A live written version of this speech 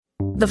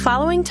The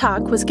following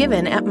talk was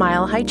given at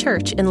Mile High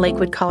Church in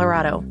Lakewood,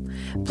 Colorado.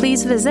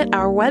 Please visit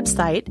our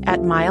website at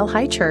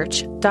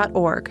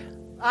milehighchurch.org.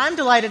 I'm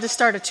delighted to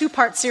start a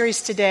two-part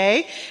series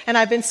today, and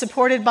I've been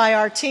supported by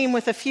our team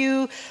with a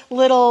few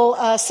little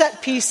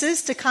set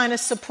pieces to kind of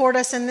support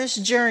us in this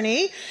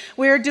journey.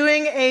 We're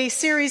doing a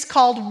series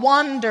called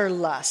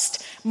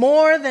Wanderlust,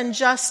 more than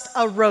just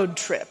a road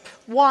trip.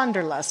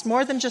 Wanderlust,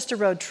 more than just a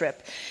road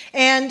trip.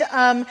 And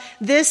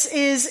this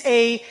is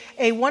a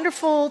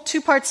wonderful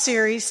two-part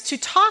series to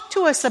talk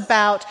to us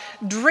about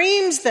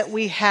dreams that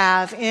we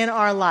have in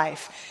our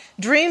life.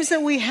 Dreams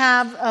that we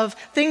have of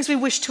things we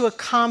wish to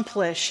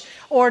accomplish,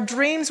 or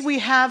dreams we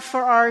have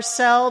for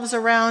ourselves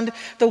around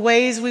the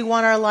ways we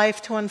want our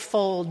life to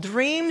unfold.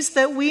 Dreams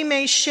that we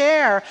may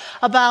share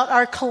about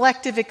our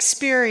collective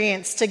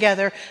experience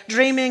together,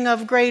 dreaming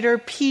of greater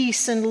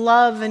peace and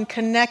love and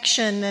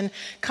connection and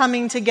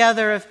coming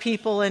together of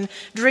people, and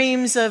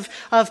dreams of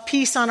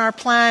peace on our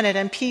planet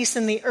and peace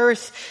in the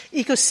earth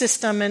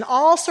ecosystem, and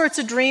all sorts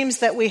of dreams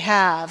that we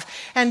have,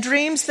 and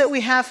dreams that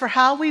we have for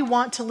how we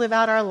want to live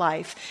out our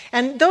life.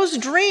 And those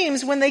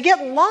dreams, when they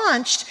get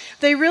launched,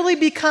 they really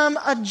become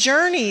a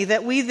journey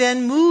that we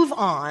then move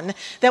on,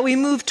 that we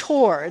move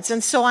towards.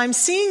 And so I'm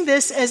seeing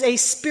this as a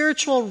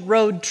spiritual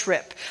road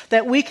trip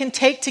that we can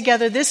take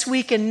together this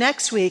week and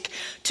next week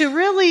to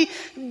really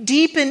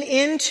deepen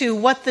into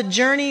what the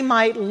journey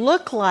might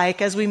look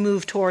like as we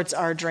move towards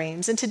our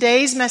dreams. And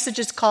today's message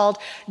is called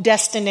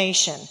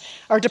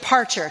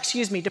Departure,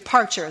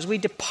 as we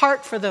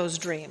depart for those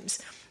dreams.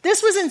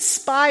 This was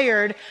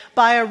inspired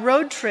by a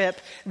road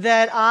trip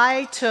that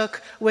I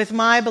took with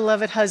my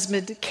beloved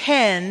husband,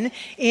 Ken,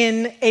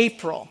 in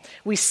April.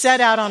 We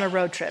set out on a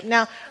road trip.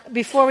 Now,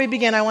 before we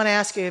begin, I want to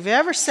ask you, have you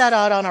ever set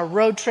out on a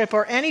road trip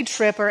or any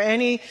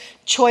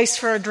choice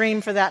for a dream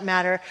for that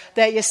matter,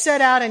 that you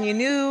set out and you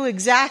knew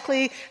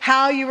exactly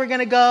how you were going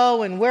to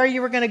go and where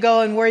you were going to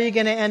go and where you're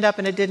going to end up,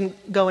 and it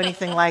didn't go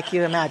anything like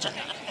you imagined?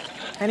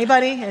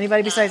 Anybody?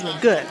 Anybody besides me?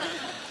 Good.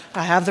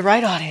 I have the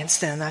right audience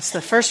then. That's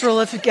the first rule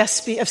of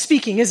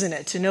speaking, isn't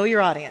it? To know your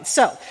audience.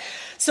 So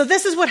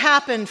this is what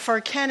happened for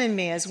Ken and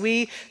me as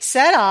we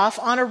set off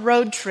on a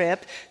road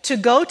trip to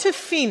go to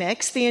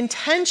Phoenix. The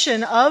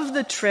intention of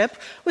the trip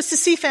was to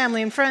see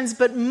family and friends,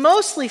 but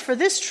mostly for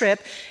this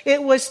trip,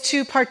 it was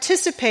to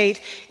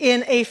participate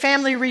in a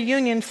family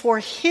reunion for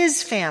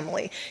his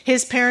family.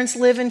 His parents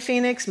live in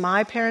Phoenix,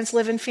 my parents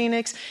live in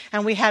Phoenix,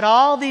 and we had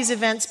all these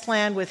events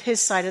planned with his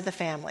side of the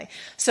family.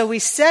 So we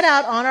set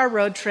out on our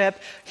road trip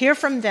here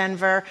from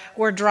Denver.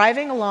 We're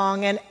driving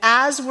along, and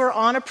as we're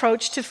on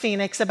approach to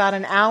Phoenix, about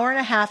an hour and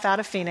a half out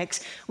of Phoenix,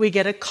 we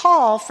get a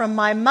call from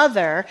my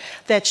mother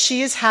that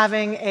she is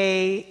having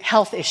a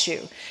health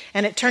issue.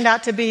 And it turned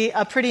out to be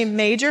a pretty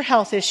major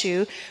health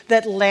issue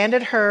that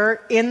landed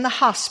her in the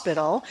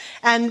hospital.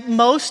 And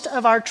most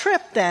of our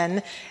trip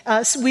then,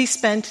 we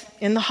spent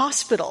in the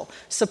hospital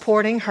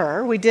supporting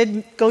her. We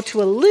did go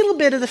to a little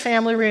bit of the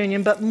family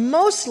reunion, but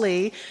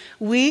mostly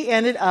we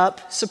ended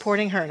up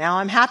supporting her. Now,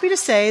 I'm happy to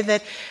say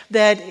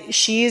that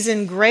she is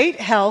in great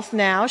health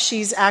now.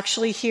 She's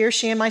actually here.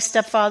 She and my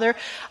stepfather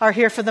are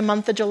here for the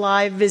month of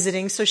July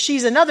visiting. So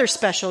she's another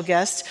special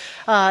guest.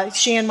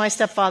 She and my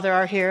stepfather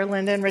are here,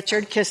 Linda and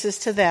Richard. Kisses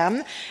to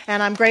them.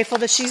 And I'm grateful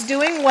that she's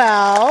doing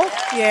well.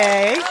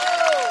 Yay.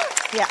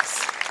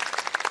 Yes.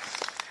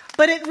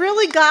 But it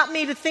really got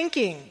me to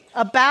thinking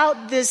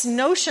about this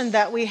notion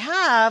that we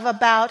have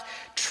about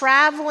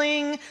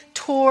traveling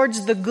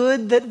towards the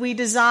good that we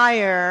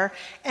desire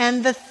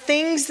and the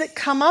things that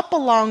come up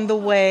along the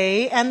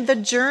way and the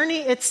journey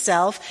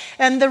itself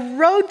and the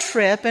road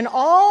trip and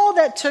all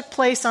that took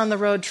place on the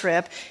road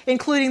trip,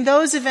 including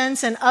those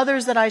events and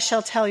others that I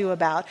shall tell you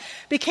about,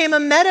 became a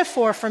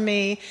metaphor for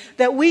me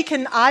that we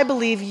can, I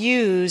believe,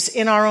 use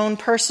in our own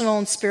personal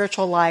and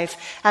spiritual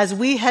life as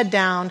we head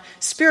down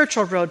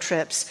spiritual road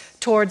trips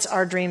towards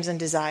our dreams and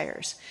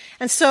desires.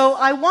 And so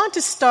I want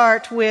to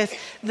start with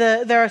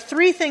there are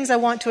three things I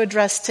want to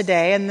address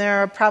today, and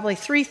there are probably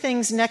three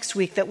things next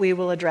week that we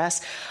will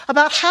address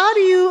about how do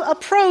you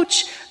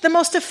approach the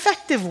most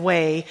effective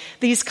way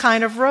these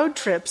kind of road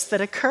trips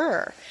that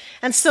occur.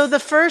 And so the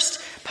first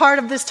part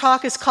of this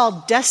talk is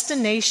called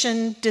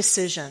Destination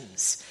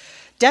Decisions.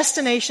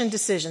 Destination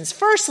decisions.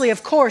 Firstly,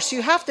 of course,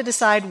 you have to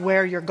decide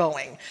where you're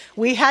going.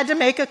 We had to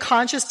make a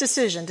conscious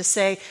decision to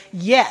say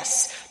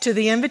yes to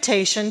the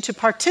invitation to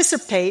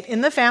participate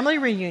in the family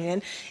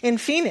reunion in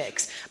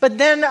Phoenix. But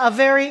then a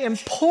very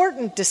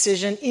important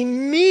decision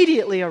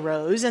immediately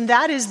arose, and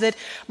that is that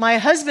my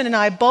husband and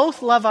I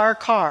both love our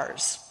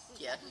cars.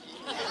 Yes.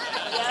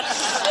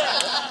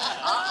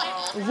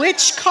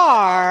 Which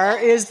car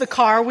is the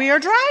car we are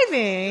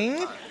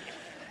driving?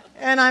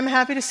 And I'm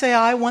happy to say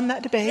I won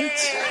that debate.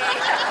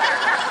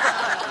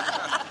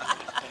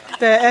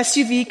 The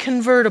SUV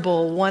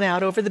convertible won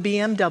out over the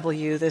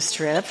BMW this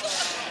trip.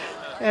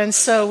 And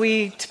so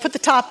we put the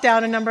top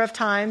down a number of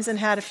times and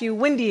had a few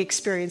windy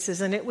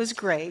experiences, and it was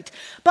great.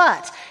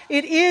 But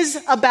it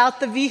is about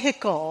the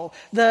vehicle,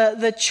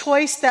 the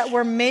choice that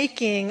we're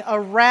making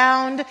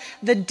around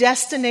the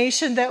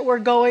destination that we're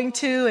going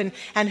to,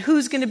 and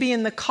who's going to be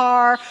in the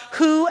car,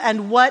 who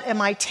and what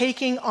am I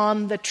taking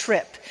on the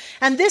trip.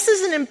 And this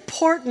is an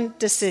important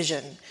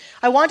decision.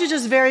 I want to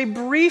just very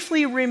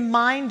briefly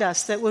remind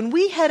us that when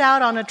we head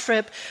out on a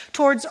trip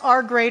towards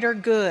our greater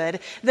good,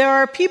 there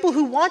are people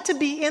who want to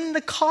be in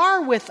the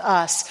car with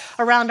us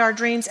around our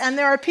dreams, and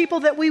there are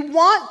people that we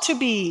want to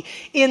be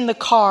in the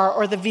car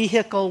or the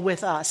vehicle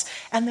with us,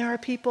 and there are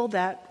people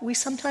that we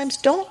sometimes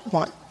don't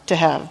want to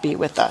have be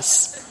with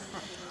us.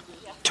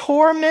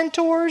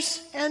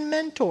 Tormentors and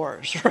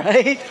mentors,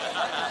 right?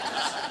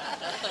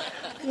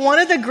 One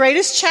of the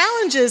greatest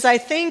challenges, I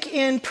think,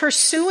 in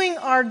pursuing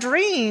our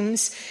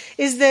dreams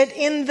is that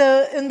in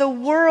the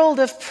world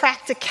of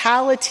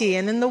practicality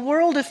and in the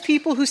world of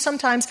people who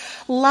sometimes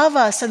love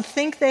us and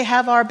think they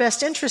have our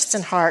best interests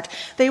in heart,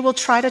 they will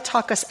try to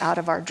talk us out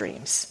of our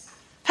dreams.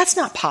 That's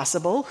not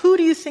possible. Who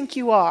do you think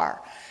you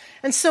are?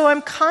 And so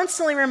I'm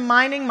constantly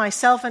reminding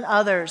myself and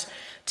others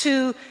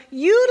to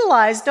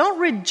utilize,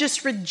 don't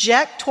just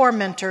reject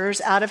tormentors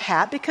out of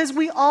hat, because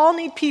we all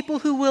need people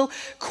who will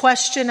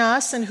question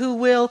us and who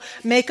will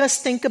make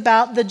us think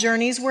about the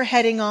journeys we're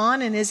heading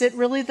on and is it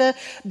really the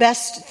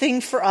best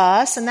thing for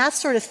us and that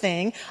sort of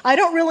thing. I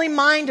don't really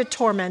mind a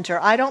tormentor.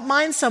 I don't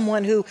mind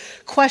someone who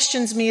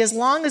questions me as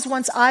long as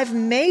once I've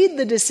made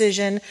the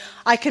decision,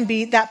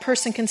 that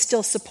person can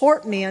still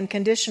support me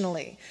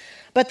unconditionally.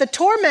 But the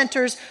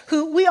tormentors,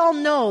 who we all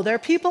know, they're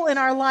people in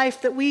our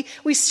life that we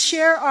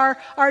share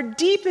our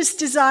deepest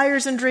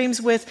desires and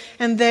dreams with,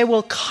 and they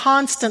will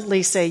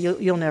constantly say,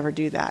 you'll never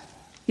do that.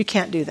 You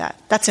can't do that.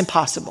 That's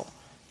impossible.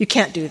 You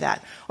can't do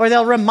that. Or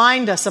they'll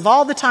remind us of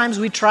all the times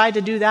we tried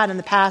to do that in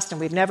the past and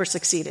we've never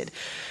succeeded.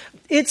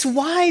 It's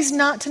wise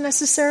not to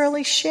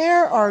necessarily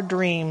share our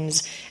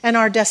dreams and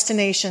our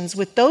destinations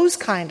with those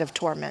kind of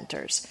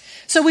tormentors.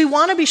 So we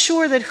want to be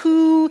sure that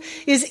who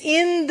is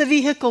in the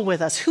vehicle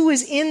with us, who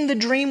is in the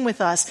dream with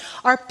us,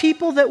 are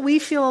people that we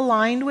feel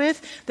aligned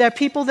with. They're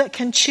people that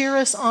can cheer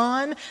us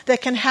on,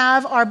 that can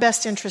have our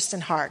best interest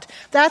in heart.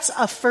 That's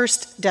a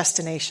first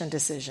destination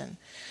decision.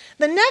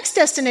 The next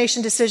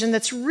destination decision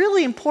that's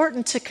really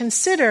important to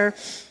consider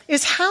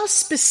is how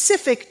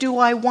specific do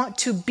I want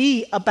to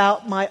be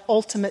about my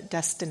ultimate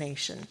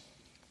destination?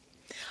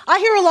 I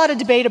hear a lot of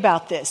debate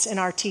about this in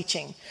our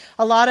teaching.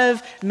 A lot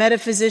of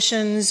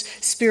metaphysicians,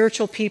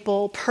 spiritual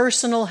people,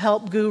 personal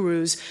help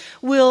gurus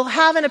will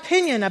have an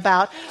opinion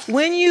about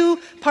when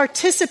you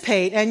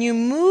participate and you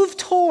move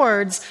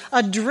towards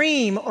a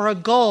dream or a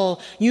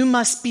goal, you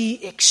must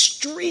be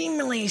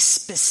extremely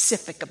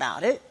specific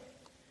about it.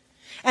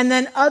 And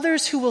then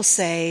others who will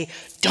say,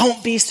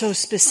 don't be so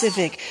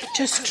specific.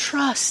 Just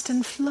trust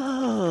and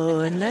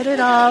flow and let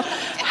it all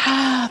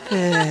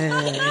happen,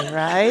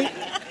 right?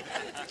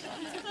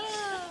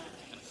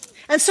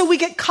 And so we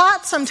get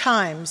caught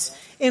sometimes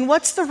in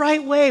what's the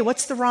right way,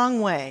 what's the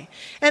wrong way.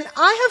 And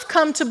I have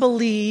come to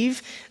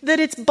believe that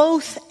it's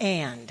both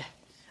and.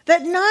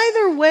 That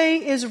neither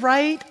way is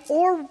right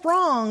or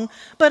wrong,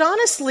 but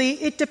honestly,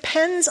 it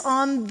depends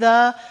on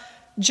the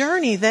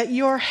journey that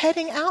you're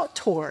heading out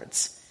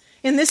towards.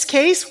 In this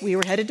case, we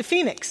were headed to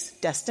Phoenix,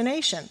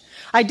 destination.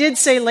 I did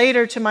say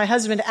later to my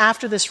husband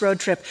after this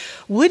road trip,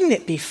 wouldn't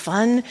it be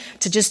fun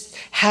to just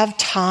have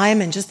time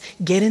and just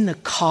get in the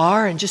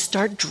car and just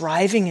start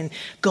driving and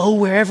go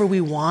wherever we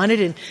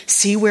wanted and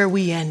see where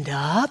we end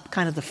up?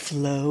 Kind of the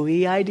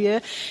flowy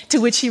idea.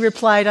 To which he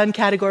replied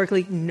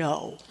uncategorically,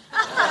 no.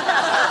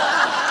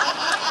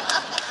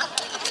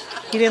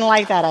 He didn't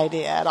like that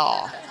idea at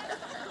all.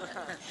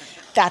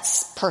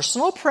 That's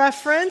personal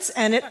preference,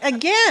 and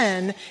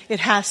it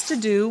has to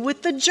do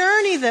with the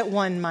journey that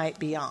one might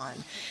be on.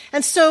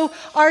 And so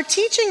our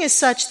teaching is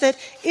such that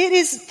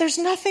there's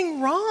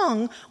nothing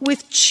wrong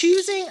with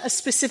choosing a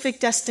specific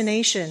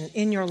destination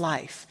in your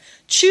life.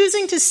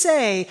 Choosing to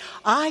say,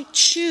 I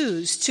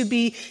choose to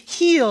be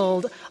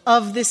healed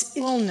of this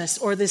illness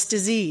or this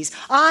disease.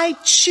 I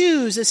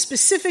choose a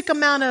specific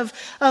amount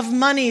of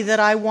money that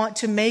I want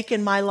to make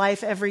in my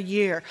life every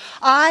year.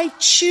 I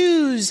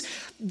choose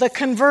the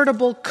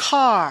convertible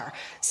car.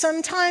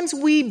 Sometimes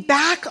we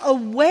back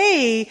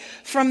away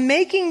from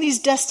making these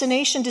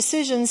destination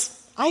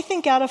decisions, I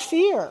think, out of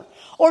fear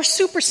or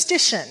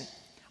superstition.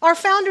 Our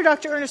founder,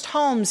 Dr. Ernest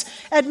Holmes,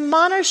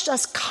 admonished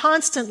us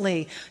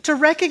constantly to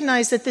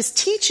recognize that this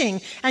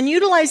teaching and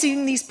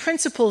utilizing these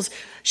principles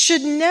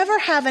should never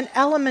have an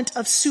element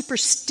of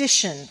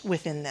superstition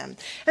within them.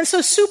 And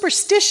so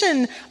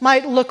superstition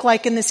might look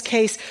like, in this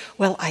case,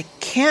 well, I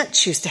can't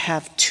choose to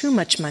have too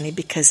much money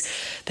because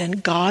then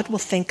God will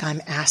think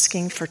I'm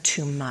asking for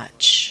too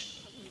much.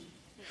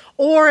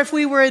 Or if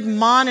we were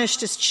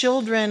admonished as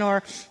children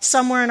or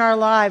somewhere in our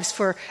lives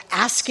for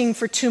asking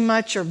for too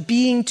much or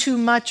being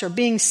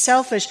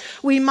selfish,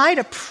 we might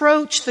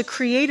approach the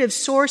creative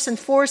source and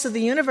force of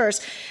the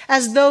universe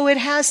as though it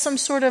has some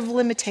sort of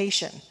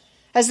limitation.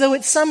 As though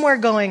it's somewhere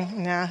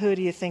going, now who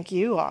do you think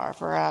you are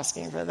for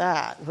asking for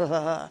that?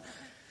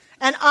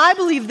 And I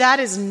believe that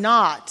is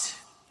not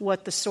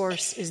what the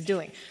source is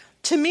doing.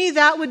 To me,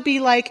 that would be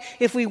like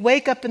if we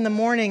wake up in the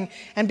morning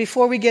and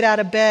before we get out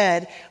of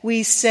bed,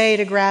 we say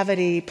to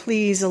gravity,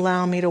 please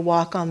allow me to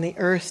walk on the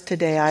earth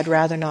today. I'd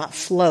rather not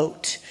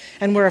float.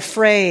 And we're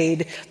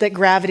afraid that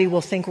gravity will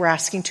think we're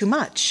asking too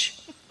much.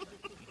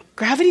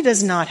 Gravity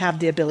does not have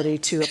the ability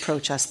to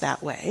approach us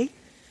that way.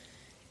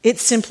 It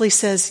simply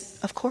says,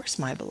 of course,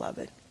 my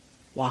beloved,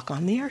 walk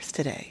on the earth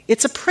today.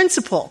 It's a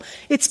principle.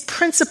 It's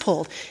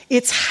principled.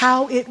 It's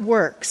how it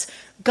works.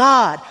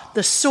 God,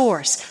 the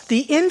source,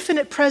 the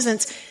infinite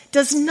presence,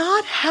 does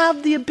not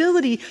have the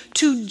ability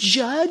to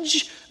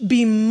judge,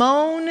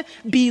 bemoan,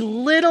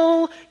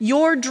 belittle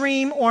your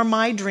dream or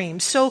my dream.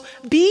 So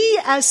be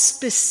as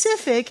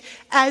specific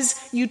as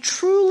you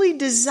truly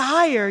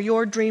desire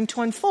your dream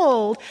to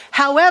unfold.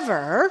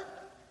 However,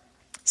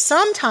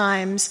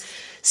 sometimes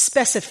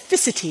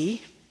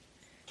specificity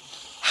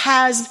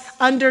has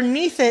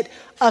underneath it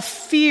a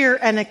fear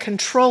and a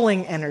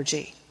controlling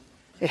energy.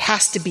 It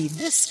has to be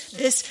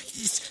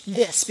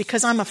this,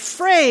 because I'm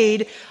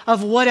afraid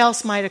of what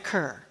else might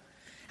occur.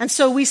 And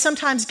so we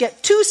sometimes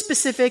get too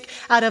specific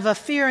out of a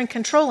fear and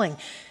controlling.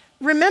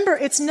 Remember,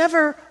 it's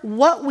never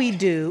what we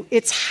do,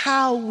 it's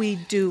how we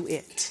do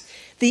it.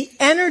 The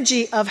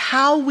energy of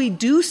how we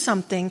do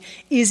something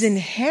is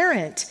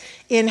inherent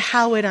in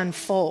how it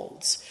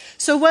unfolds.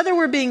 So whether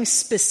we're being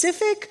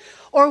specific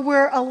or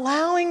we're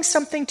allowing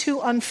something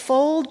to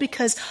unfold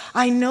because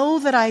I know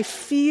that I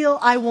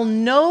will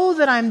know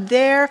that I'm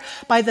there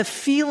by the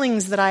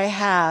feelings that I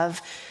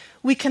have,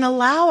 we can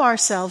allow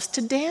ourselves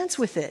to dance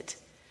with it.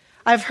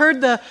 I've heard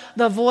the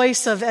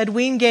voice of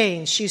Edwene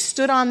Gaines. She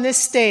stood on this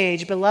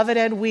stage, beloved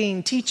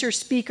Edwene, teacher,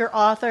 speaker,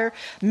 author,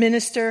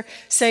 minister,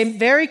 say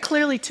very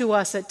clearly to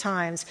us at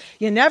times,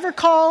 you never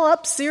call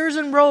up Sears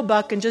and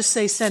Roebuck and just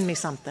say, send me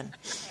something.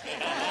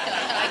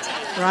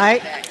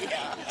 Right?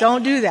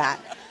 Don't do that.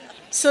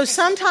 So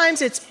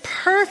sometimes it's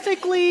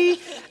perfectly,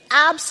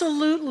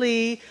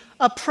 absolutely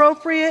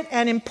appropriate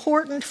and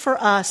important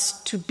for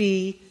us to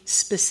be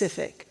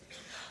specific.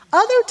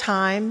 Other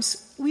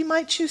times, we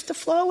might choose to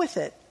flow with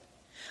it.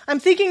 I'm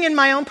thinking in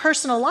my own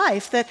personal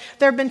life that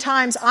there have been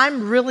times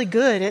I'm really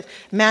good at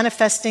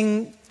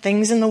manifesting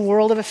things in the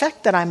world of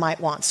effect that I might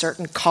want,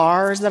 certain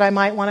cars that I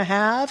might want to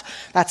have.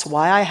 That's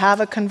why I have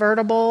a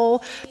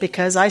convertible,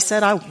 because I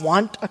said I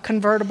want a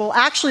convertible.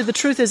 Actually, the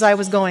truth is I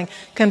was going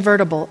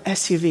convertible,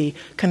 SUV,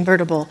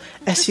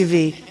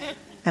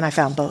 and I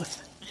found both.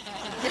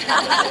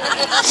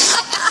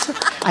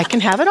 I can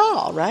have it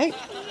all, right?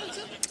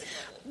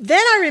 Then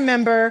I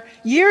remember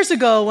years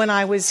ago when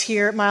I was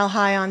here at Mile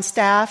High on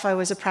staff, I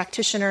was a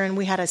practitioner and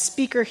we had a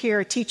speaker here,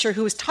 a teacher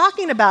who was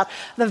talking about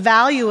the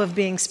value of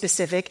being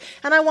specific,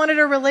 and I wanted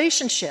a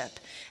relationship.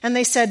 And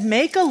they said,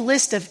 make a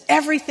list of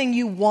everything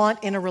you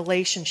want in a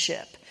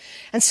relationship.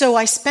 And so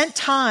I spent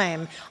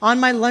time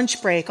on my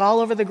lunch break all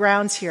over the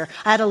grounds here.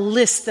 I had a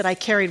list that I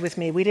carried with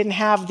me. We didn't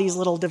have these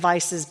little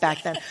devices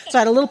back then. So I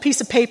had a little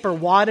piece of paper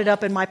wadded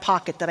up in my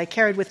pocket that I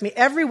carried with me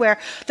everywhere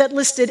that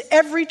listed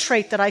every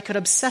trait that I could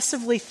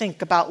obsessively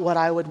think about what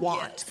I would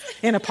want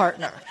in a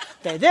partner.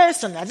 They're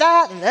this and they're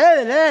that,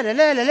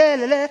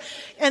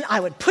 and I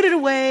would put it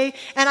away.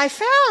 And I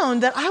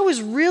found that I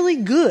was really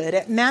good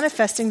at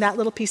manifesting that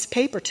little piece of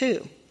paper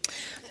too.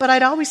 But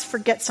I'd always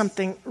forget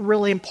something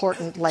really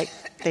important, like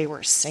they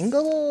were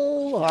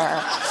single or,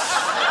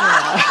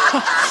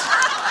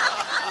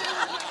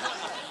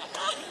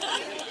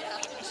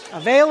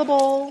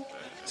 available,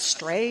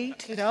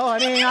 straight,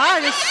 I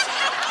just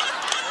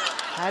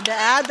had to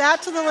add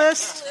that to the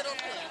list.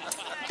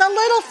 The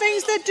little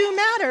things that do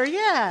matter,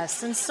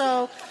 yes. And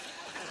so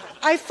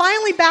I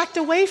finally backed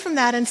away from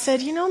that and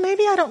said,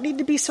 maybe I don't need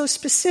to be so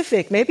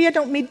specific. Maybe I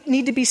don't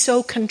need to be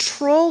so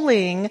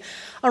controlling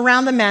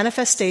around the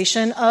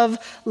manifestation of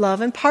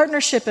love and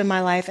partnership in my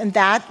life. And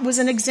that was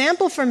an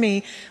example for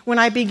me when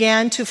I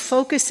began to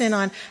focus in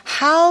on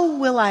how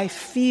will I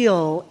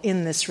feel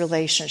in this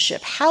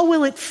relationship? How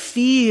will it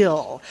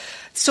feel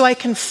so I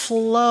can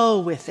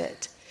flow with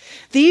it?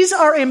 These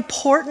are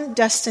important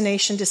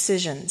destination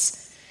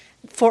decisions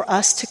for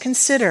us to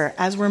consider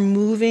as we're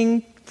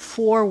moving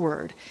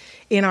forward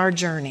in our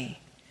journey.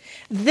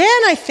 Then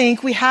I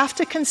think we have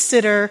to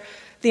consider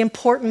the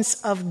importance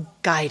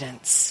of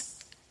guidance.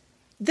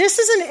 This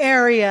is an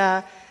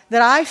area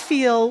that I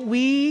feel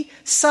we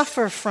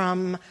suffer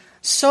from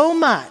so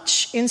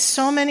much in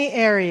so many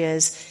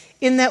areas,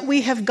 in that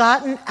we have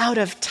gotten out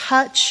of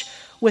touch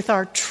with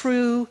our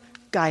true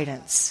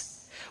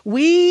guidance.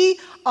 We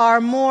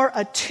are more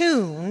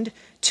attuned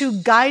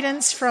to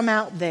guidance from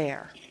out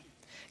there.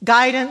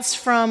 Guidance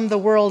from the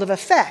world of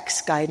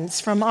effects,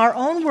 guidance from our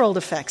own world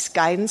effects,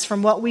 guidance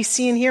from what we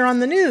see and hear on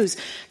the news,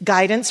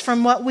 guidance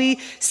from what we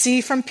see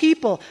from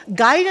people,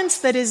 guidance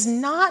that is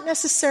not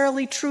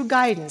necessarily true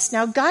guidance.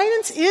 Now,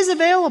 guidance is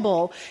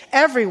available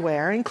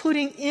everywhere,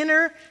 including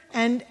inner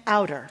and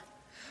outer.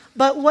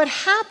 But what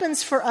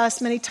happens for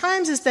us many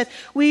times is that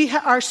we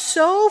are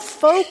so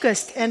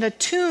focused and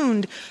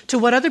attuned to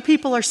what other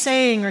people are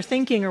saying or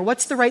thinking, or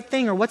what's the right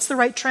thing, or what's the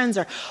right trends,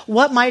 or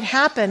what might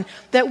happen,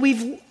 that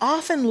we've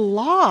often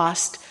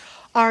lost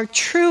our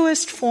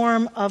truest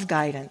form of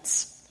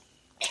guidance.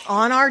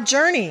 On our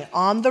journey,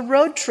 on the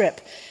road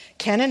trip,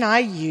 Ken and I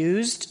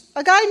used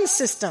a guidance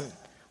system.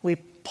 We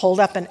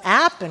pulled up an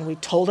app and we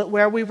told it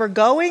where we were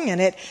going,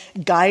 and it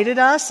guided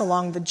us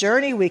along the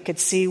journey. We could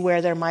see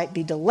where there might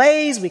be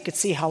delays. We could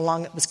see how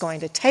long it was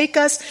going to take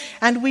us,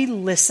 and we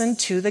listened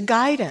to the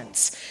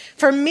guidance.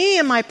 For me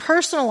in my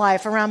personal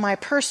life, around my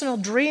personal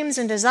dreams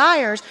and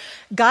desires,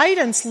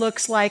 guidance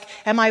looks like,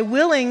 am I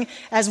willing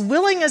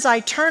as I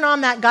turn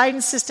on that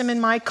guidance system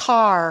in my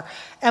car,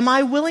 am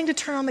I willing to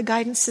turn on the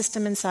guidance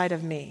system inside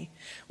of me?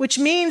 Which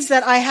means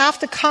that I have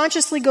to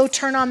consciously go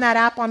turn on that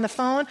app on the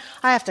phone.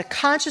 I have to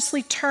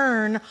consciously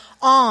turn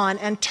on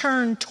and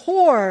turn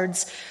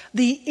towards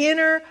the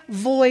inner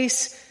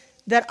voice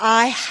that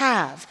I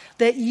have,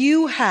 that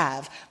you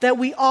have, that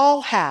we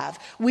all have.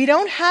 We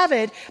don't have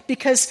it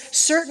because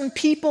certain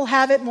people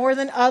have it more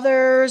than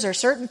others, or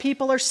certain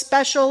people are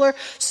special, or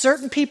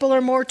certain people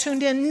are more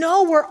tuned in.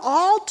 No, we're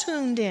all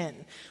tuned in.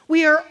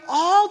 We are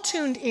all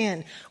tuned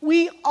in.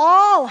 We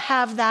all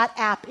have that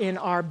app in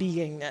our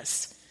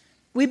beingness.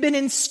 We've been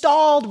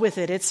installed with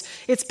it.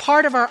 It's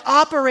part of our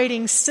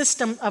operating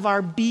system of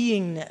our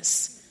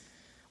beingness.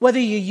 Whether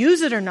you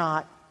use it or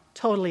not,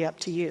 totally up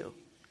to you.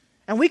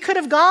 And we could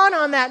have gone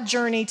on that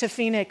journey to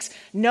Phoenix.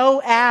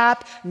 No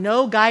app,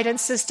 no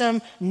guidance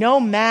system, no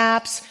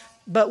maps,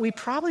 but we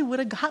probably would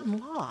have gotten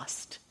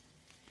lost.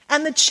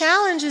 And the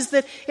challenge is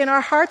that in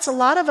our hearts, a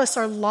lot of us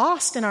are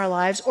lost in our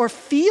lives or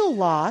feel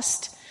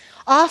lost,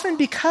 often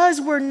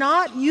because we're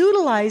not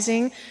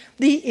utilizing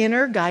the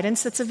inner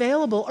guidance that's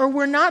available, or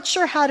we're not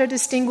sure how to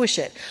distinguish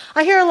it.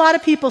 I hear a lot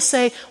of people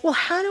say, well,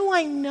 how do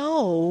I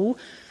know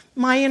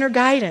my inner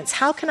guidance?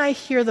 How can I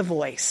hear the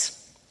voice?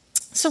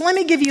 So let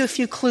me give you a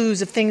few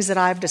clues of things that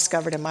I've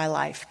discovered in my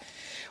life.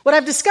 What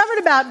I've discovered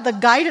about the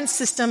guidance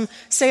system,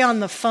 say on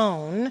the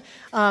phone,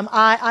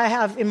 I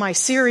have in my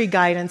Siri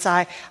guidance,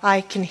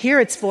 I can hear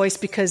its voice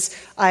because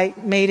I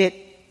made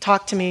it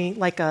talk to me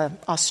like an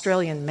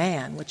Australian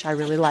man, which I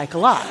really like a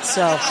lot.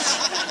 So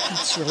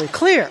it's really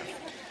clear.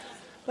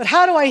 But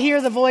how do I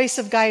hear the voice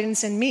of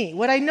guidance in me?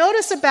 What I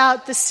notice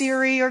about the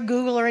Siri or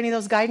Google or any of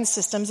those guidance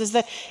systems is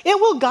that it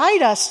will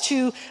guide us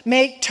to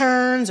make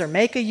turns or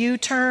make a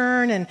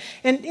U-turn, and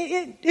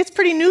it's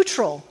pretty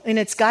neutral in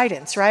its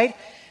guidance, right?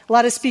 A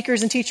lot of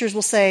speakers and teachers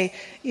will say,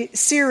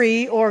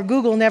 Siri or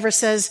Google never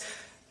says,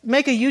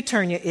 make a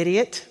U-turn, you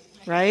idiot,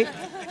 right?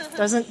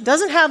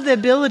 Doesn't have the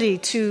ability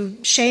to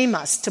shame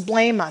us, to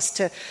blame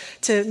us,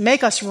 to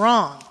make us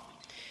wrong.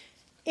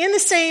 In the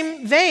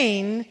same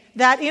vein,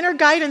 that inner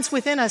guidance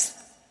within us,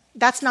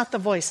 that's not the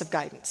voice of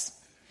guidance.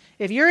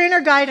 If your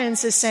inner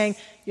guidance is saying,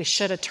 you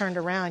should have turned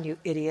around, you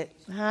idiot,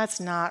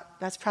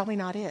 that's probably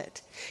not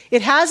it.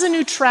 It has a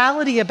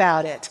neutrality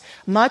about it,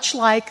 much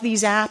like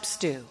these apps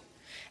do.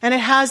 And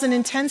it has an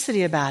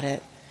intensity about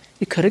it.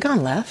 You could have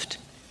gone left.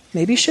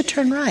 Maybe you should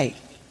turn right.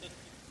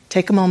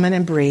 Take a moment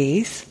and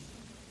breathe.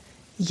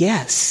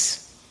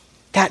 Yes,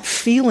 that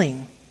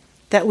feeling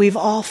that we've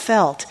all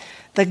felt,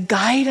 the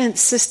guidance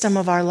system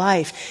of our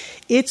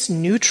life, it's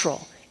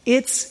neutral.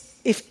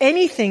 If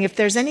anything, if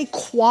there's any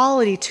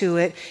quality to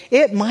it,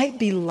 it might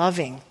be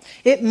loving.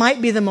 It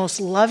might be the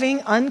most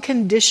loving,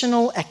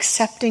 unconditional,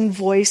 accepting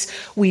voice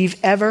we've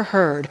ever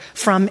heard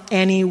from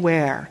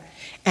anywhere.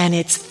 And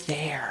it's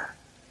there.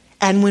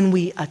 And when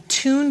we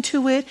attune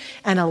to it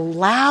and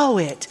allow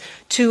it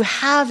to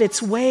have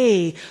its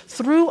way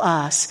through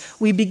us,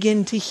 we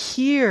begin to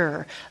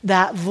hear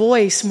that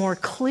voice more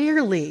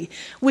clearly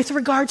with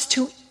regards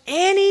to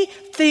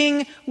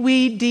anything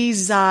we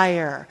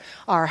desire.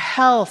 Our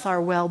health, our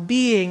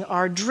well-being,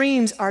 our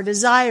dreams, our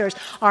desires,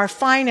 our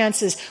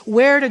finances,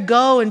 where to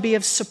go and be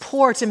of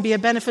support and be a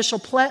beneficial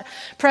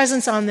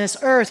presence on this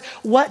earth,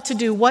 what to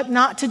do, what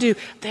not to do.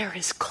 There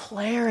is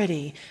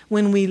clarity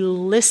when we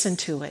listen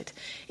to it.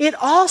 It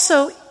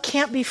also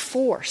can't be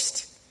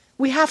forced.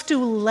 We have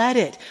to let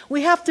it.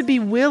 We have to be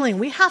willing.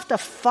 We have to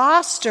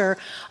foster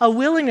a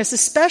willingness,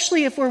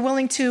 especially if we're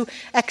willing to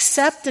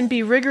accept and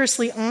be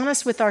rigorously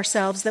honest with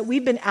ourselves that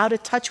we've been out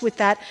of touch with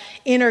that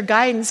inner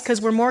guidance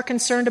because we're more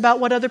concerned about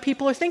what other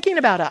people are thinking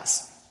about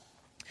us.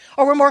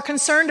 Or we're more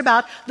concerned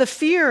about the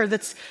fear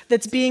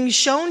that's being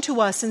shown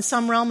to us in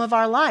some realm of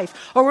our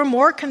life. Or we're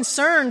more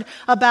concerned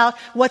about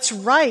what's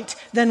right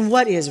than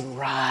what is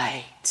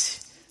right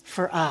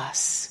for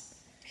us.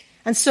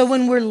 And so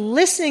when we're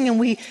listening and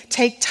we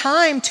take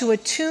time to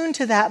attune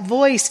to that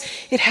voice,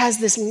 it has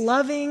this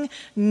loving,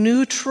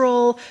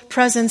 neutral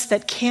presence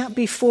that can't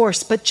be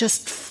forced, but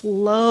just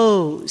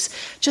flows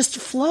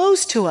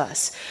to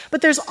us.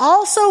 But there's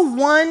also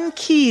one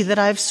key that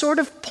I've sort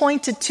of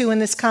pointed to in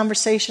this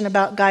conversation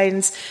about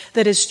guidance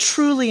that is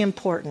truly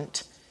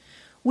important.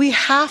 We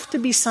have to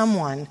be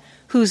someone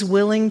who's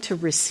willing to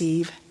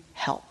receive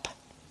help.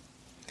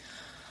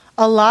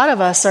 A lot of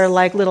us are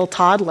like little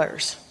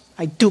toddlers.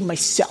 I do it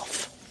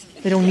myself.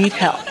 They don't need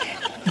help.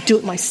 do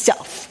it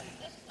myself.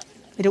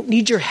 I don't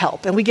need your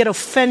help. And we get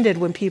offended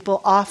when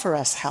people offer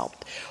us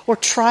help or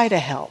try to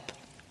help.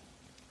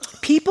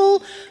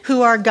 People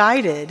who are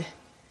guided,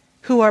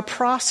 who are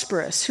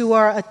prosperous, who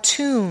are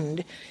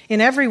attuned in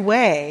every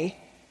way,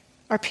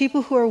 are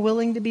people who are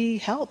willing to be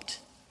helped,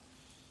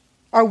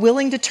 are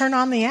willing to turn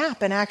on the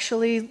app and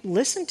actually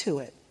listen to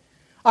it,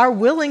 are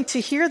willing to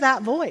hear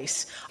that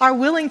voice, are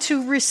willing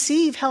to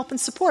receive help and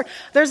support.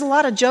 There's a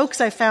lot of jokes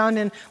I found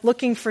in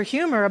looking for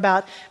humor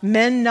about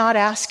men not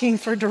asking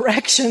for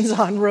directions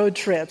on road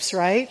trips,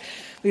 right?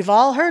 We've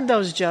all heard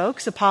those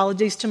jokes.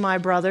 Apologies to my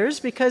brothers,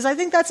 because I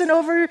think that's an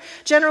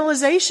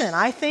overgeneralization.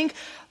 I think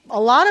a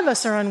lot of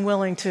us are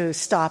unwilling to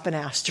stop and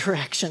ask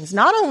directions,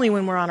 not only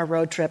when we're on a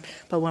road trip,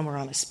 but when we're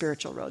on a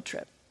spiritual road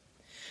trip.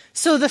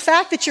 So the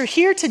fact that you're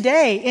here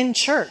today in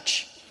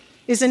church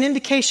is an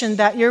indication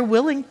that you're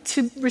willing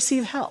to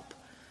receive help.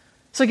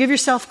 So give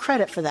yourself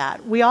credit for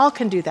that. We all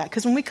can do that,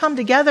 because when we come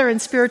together in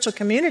spiritual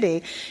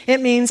community, it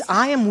means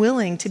I am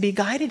willing to be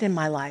guided in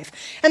my life.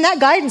 And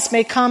that guidance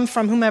may come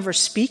from whomever's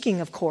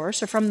speaking, of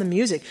course, or from the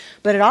music,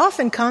 but it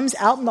often comes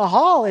out in the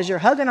hall as you're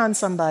hugging on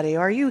somebody,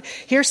 or you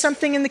hear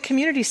something in the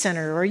community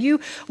center, or you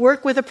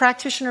work with a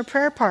practitioner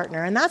prayer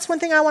partner. And that's one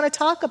thing I want to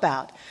talk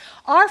about.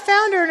 Our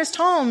founder, Ernest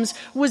Holmes,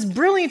 was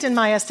brilliant in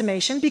my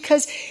estimation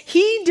because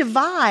he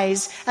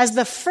devised, as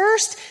the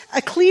first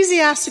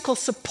ecclesiastical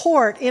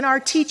support in our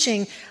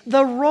teaching,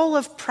 the role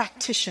of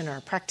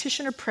practitioner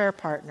prayer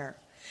partner.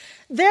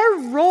 Their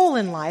role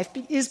in life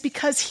is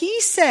because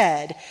he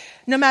said,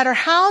 no matter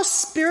how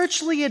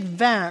spiritually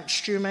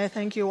advanced you may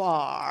think you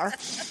are,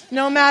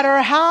 no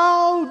matter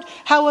how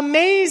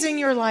amazing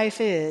your life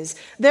is,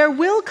 there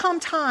will come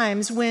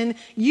times when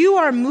you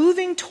are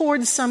moving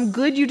towards some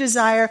good you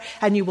desire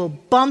and you will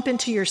bump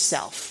into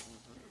yourself.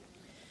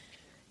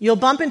 You'll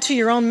bump into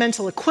your own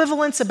mental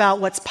equivalents about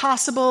what's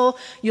possible.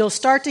 You'll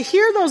start to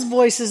hear those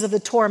voices of the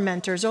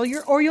tormentors, or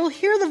you'll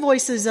hear the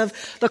voices of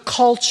the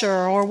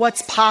culture or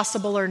what's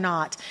possible or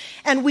not.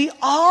 And we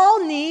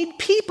all need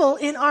people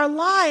in our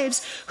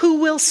lives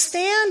who will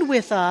stand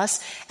with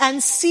us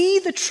and see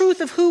the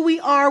truth of who we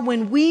are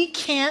when we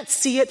can't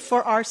see it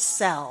for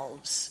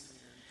ourselves.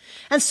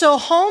 And so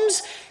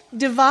Holmes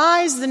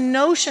devised the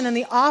notion in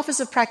the office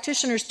of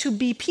practitioners to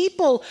be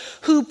people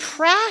who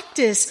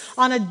practice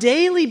on a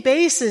daily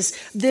basis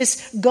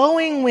this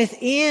going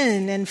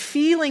within and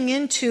feeling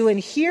into and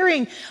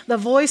hearing the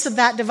voice of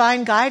that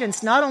divine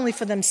guidance, not only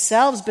for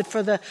themselves, but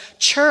for the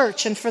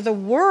church and for the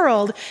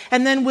world,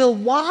 and then will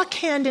walk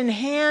hand in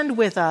hand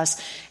with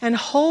us and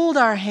hold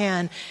our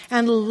hand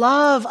and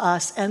love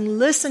us and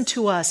listen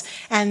to us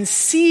and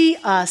see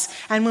us.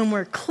 And when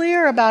we're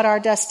clear about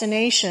our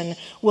destination,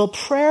 will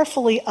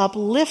prayerfully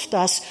uplift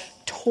us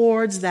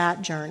towards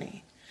that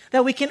journey.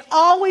 That we can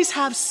always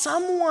have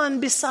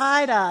someone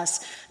beside us,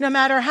 no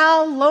matter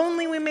how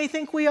lonely we may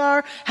think we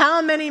are,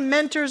 how many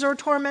mentors or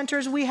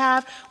tormentors we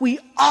have, we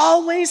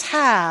always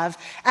have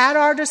at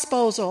our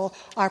disposal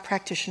our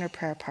practitioner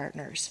prayer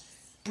partners.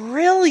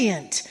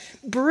 Brilliant,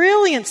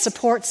 brilliant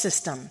support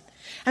system.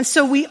 And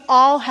so we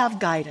all have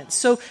guidance.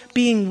 So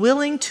being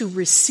willing to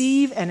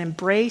receive and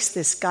embrace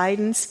this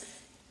guidance,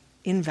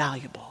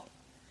 invaluable.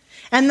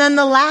 And then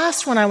the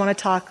last one I want to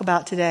talk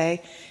about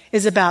today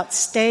is about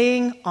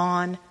staying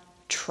on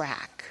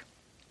track.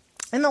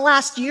 In the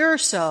last year or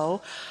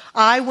so,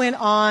 I went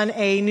on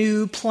a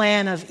new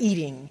plan of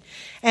eating.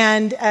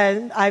 And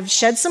I've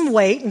shed some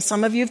weight, and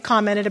some of you have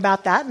commented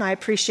about that, and I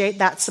appreciate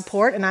that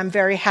support, and I'm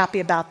very happy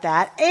about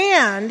that.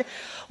 And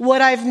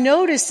what I've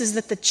noticed is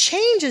that the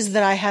changes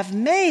that I have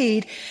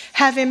made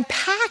have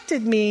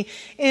impacted me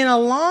in a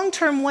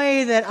long-term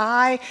way that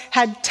I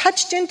had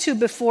touched into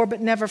before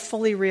but never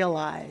fully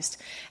realized.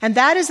 And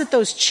that is that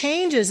those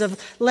changes of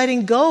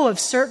letting go of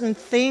certain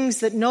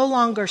things that no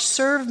longer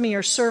serve me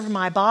or serve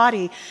my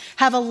body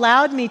have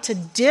allowed me to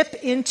dip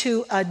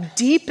into a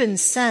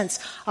deepened sense,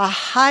 a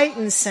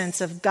heightened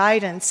sense of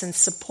guidance and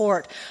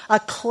support,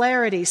 a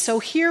clarity. So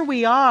here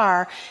we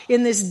are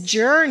in this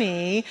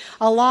journey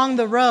along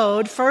the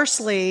road.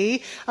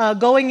 Firstly,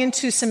 going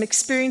into some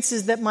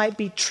experiences that might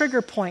be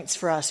trigger points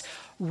for us.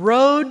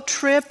 Road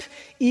trip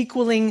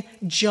equaling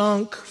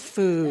junk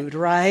food,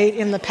 right?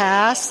 In the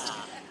past.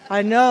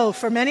 I know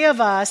for many of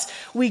us,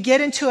 we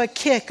get into a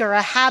kick or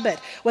a habit,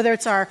 whether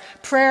it's our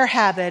prayer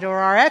habit or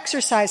our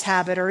exercise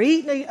habit or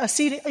eating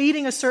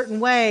a certain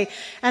way,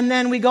 and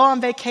then we go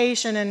on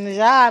vacation and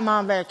I'm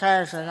on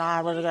vacation.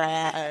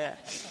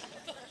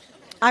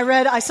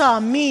 I saw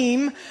a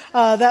meme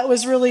that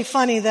was really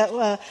funny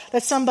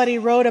that somebody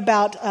wrote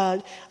about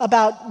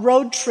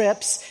road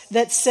trips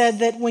that said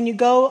that when you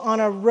go on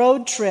a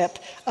road trip,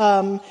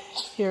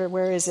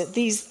 where is it?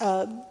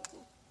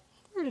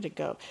 Where did it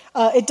go?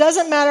 It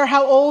doesn't matter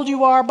how old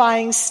you are,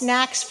 buying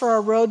snacks for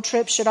a road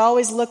trip should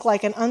always look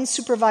like an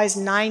unsupervised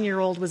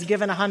 9-year-old was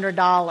given $100.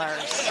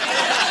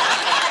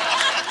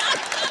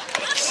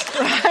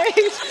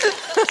 Right?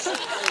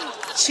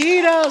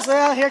 Cheetos,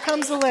 well, here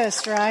comes the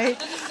list, right?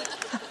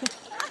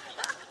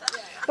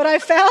 But I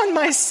found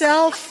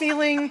myself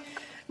feeling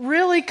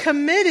really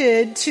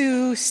committed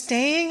to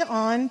staying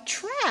on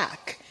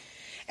track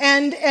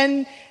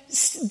and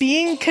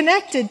being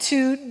connected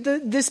to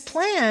this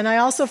plan. I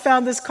also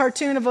found this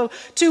cartoon of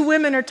two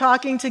women are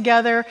talking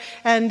together,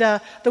 and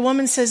the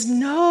woman says,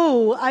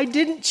 "No, I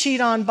didn't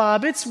cheat on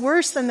Bob. It's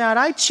worse than that.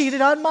 I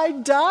cheated on my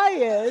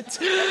diet."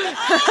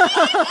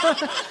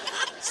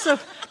 So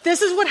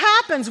this is what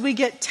happens. We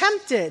get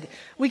tempted.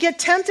 We get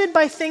tempted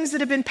by things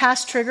that have been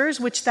past triggers,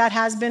 which that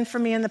has been for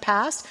me in the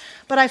past.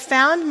 But I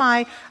found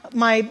my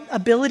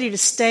ability to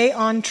stay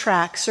on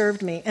track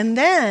served me. And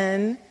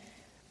then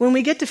when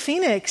we get to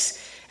Phoenix,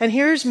 and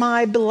here's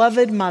my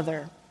beloved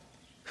mother,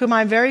 whom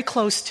I'm very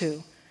close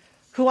to,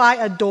 who I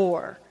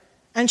adore.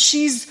 And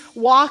she's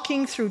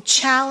walking through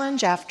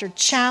challenge after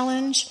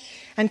challenge.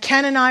 And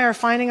Ken and I are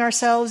finding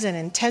ourselves in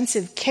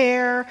intensive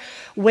care,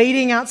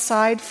 waiting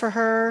outside for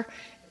her.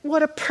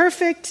 What a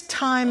perfect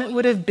time it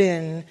would have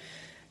been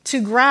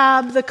to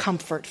grab the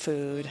comfort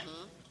food.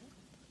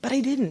 But I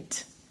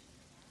didn't.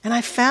 And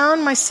I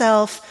found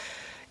myself,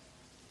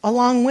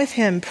 along with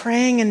him,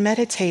 praying and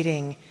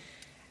meditating.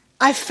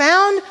 I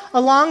found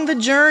along the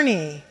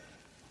journey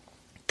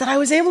that I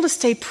was able to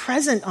stay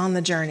present on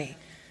the journey,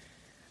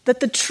 that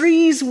the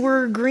trees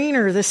were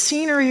greener, the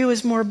scenery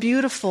was more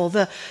beautiful,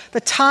 the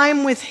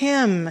time with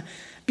him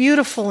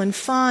beautiful and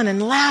fun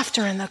and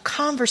laughter and the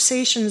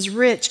conversations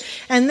rich.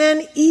 And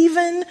then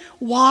even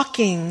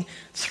walking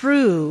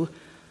through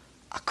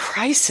a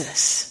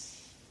crisis,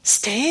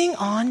 staying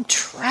on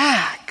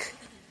track,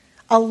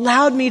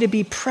 allowed me to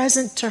be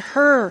present to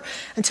her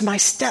and to my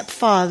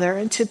stepfather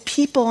and to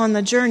people on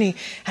the journey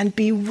and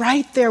be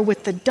right there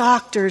with the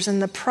doctors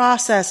and the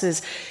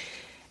processes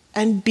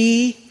and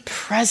be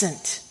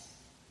present.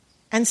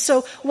 And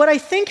so what I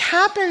think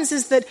happens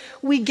is that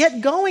we get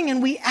going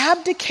and we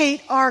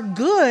abdicate our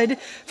good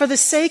for the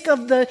sake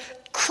of the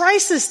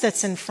crisis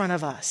that's in front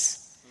of us.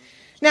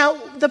 Now,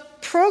 the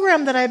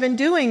program that I've been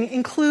doing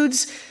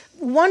includes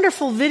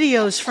wonderful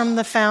videos from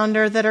the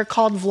founder that are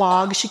called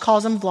vlogs. She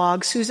calls them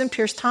vlogs, Susan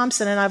Pierce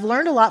Thompson, and I've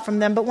learned a lot from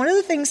them. But one of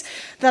the things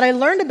that I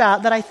learned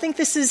about that I think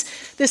this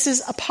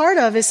is a part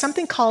of is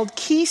something called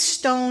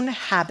Keystone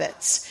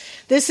Habits.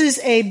 This is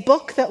a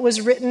book that was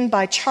written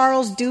by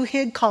Charles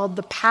Duhigg called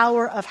The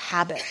Power of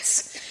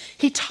Habits.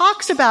 He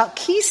talks about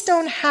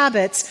keystone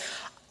habits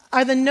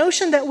are the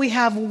notion that we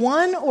have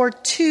one or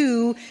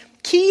two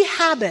key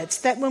habits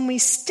that when we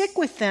stick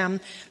with them,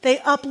 they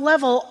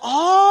up-level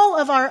all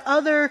of our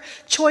other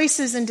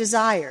choices and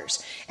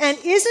desires. And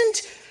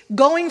isn't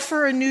going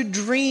for a new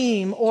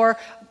dream or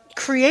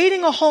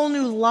creating a whole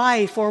new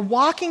life or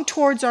walking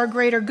towards our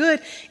greater good,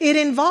 it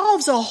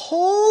involves a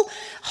whole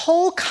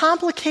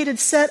complicated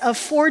set of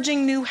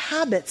forging new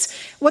habits.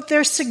 What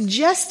they're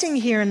suggesting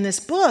here in this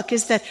book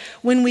is that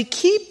when we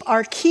keep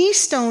our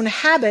keystone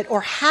habit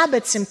or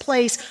habits in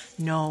place,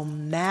 no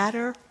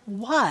matter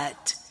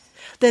what,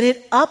 that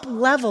it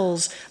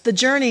up-levels the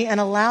journey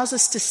and allows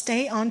us to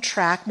stay on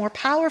track more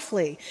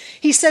powerfully.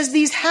 He says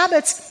these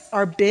habits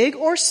are big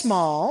or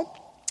small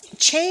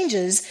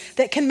changes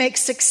that can make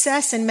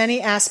success in many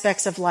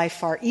aspects of life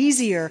far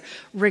easier,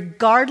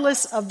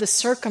 regardless of the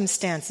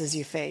circumstances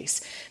you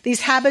face.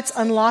 These habits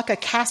unlock a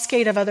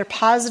cascade of other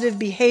positive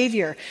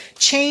behavior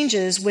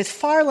changes with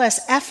far less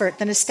effort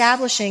than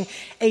establishing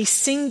a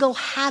single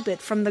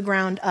habit from the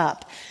ground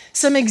up.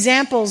 Some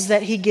examples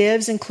that he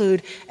gives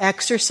include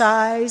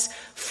exercise,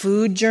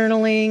 food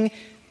journaling,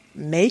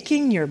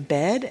 making your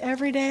bed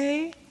every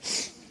day.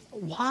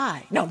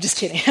 Why? No, I'm just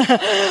kidding.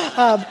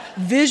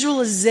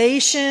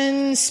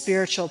 Visualization,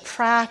 spiritual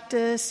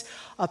practice,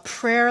 a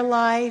prayer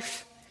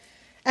life.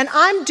 And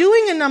I'm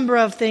doing a number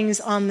of things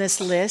on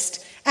this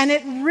list, and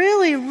it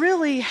really,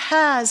 really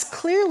has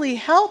clearly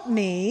helped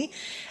me.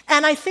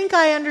 And I think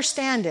I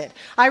understand it.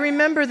 I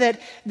remember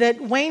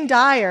that Wayne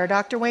Dyer,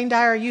 Dr. Wayne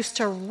Dyer, used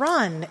to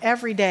run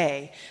every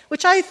day,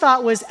 which I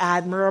thought was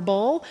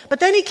admirable.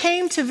 But then he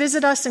came to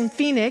visit us in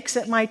Phoenix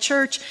at my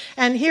church,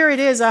 and here it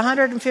is,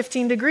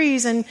 115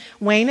 degrees, and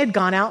Wayne had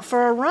gone out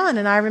for a run.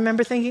 And I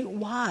remember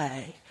thinking,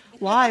 why?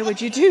 Why would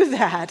you do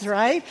that,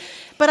 right?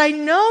 But I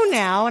know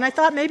now, and I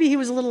thought maybe he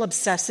was a little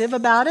obsessive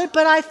about it,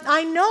 but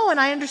I know and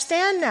I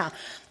understand now.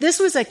 This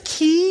was a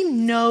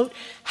keynote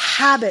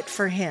habit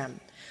for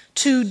him.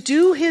 To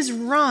do his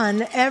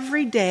run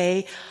every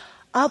day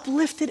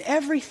uplifted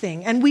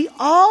everything. And we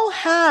all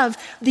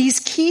have these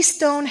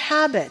keystone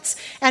habits.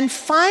 And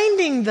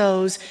finding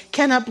those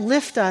can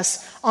uplift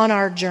us on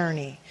our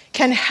journey,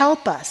 can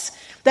help us.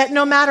 That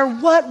no matter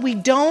what, we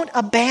don't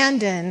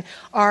abandon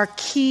our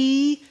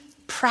key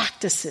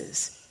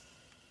practices.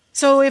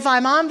 So if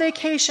I'm on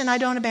vacation, I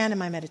don't abandon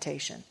my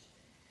meditation.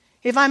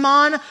 If I'm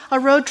on a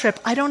road trip,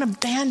 I don't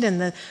abandon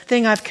the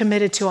thing I've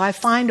committed to. I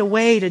find a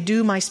way to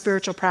do my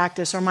spiritual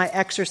practice or my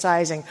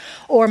exercising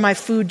or my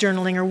food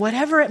journaling or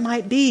whatever it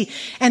might be.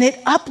 And it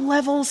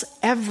up-levels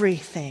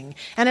everything.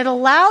 And it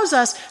allows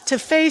us to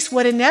face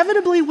what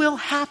inevitably will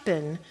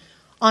happen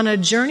on a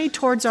journey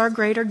towards our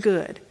greater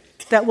good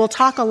that we'll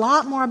talk a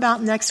lot more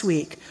about next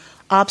week.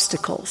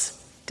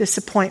 Obstacles,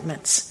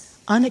 disappointments,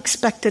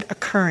 unexpected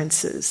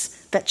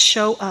occurrences that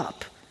show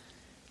up.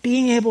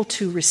 being able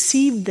to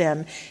receive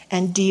them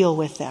and deal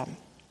with them.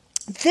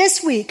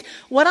 This week,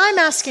 what I'm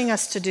asking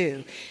us to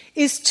do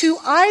is to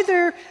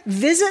either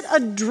visit a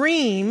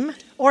dream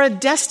or a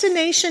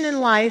destination in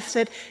life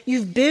that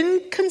you've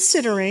been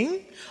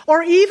considering,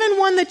 or even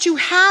one that you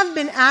have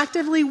been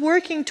actively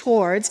working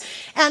towards,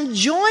 and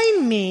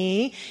join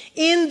me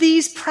in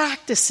these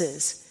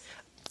practices.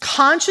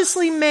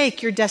 Consciously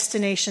make your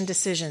destination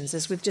decisions,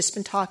 as we've just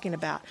been talking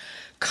about.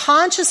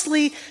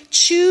 Consciously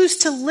choose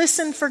to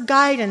listen for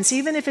guidance,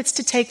 even if it's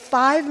to take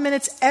 5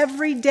 minutes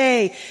every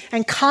day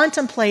and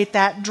contemplate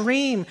that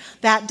dream,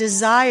 that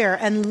desire,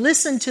 and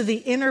listen to the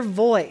inner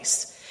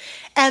voice.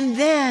 And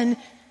then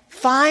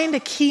find a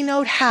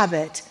keynote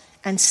habit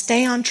and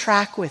stay on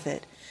track with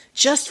it,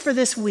 just for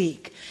this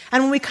week.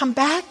 And when we come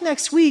back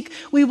next week,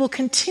 we will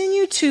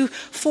continue to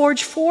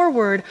forge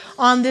forward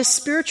on this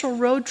spiritual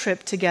road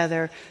trip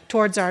together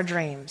towards our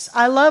dreams.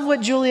 I love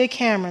what Julia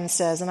Cameron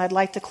says, and I'd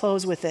like to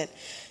close with it.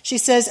 She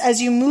says,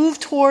 as you move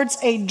towards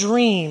a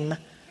dream,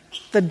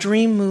 the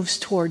dream moves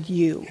toward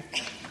you.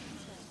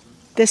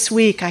 This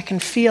week, I can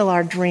feel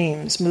our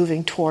dreams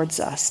moving towards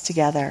us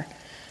together.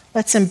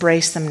 Let's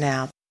embrace them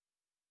now.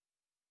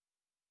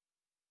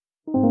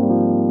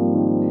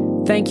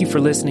 Thank you for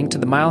listening to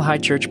the Mile High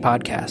Church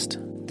podcast.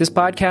 This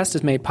podcast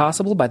is made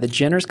possible by the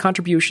generous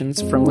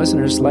contributions from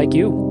listeners like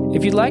you.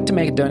 If you'd like to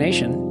make a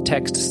donation,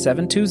 text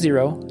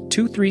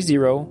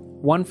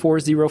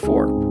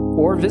 720-230-1404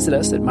 or visit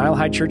us at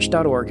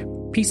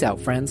milehighchurch.org. Peace out,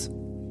 friends.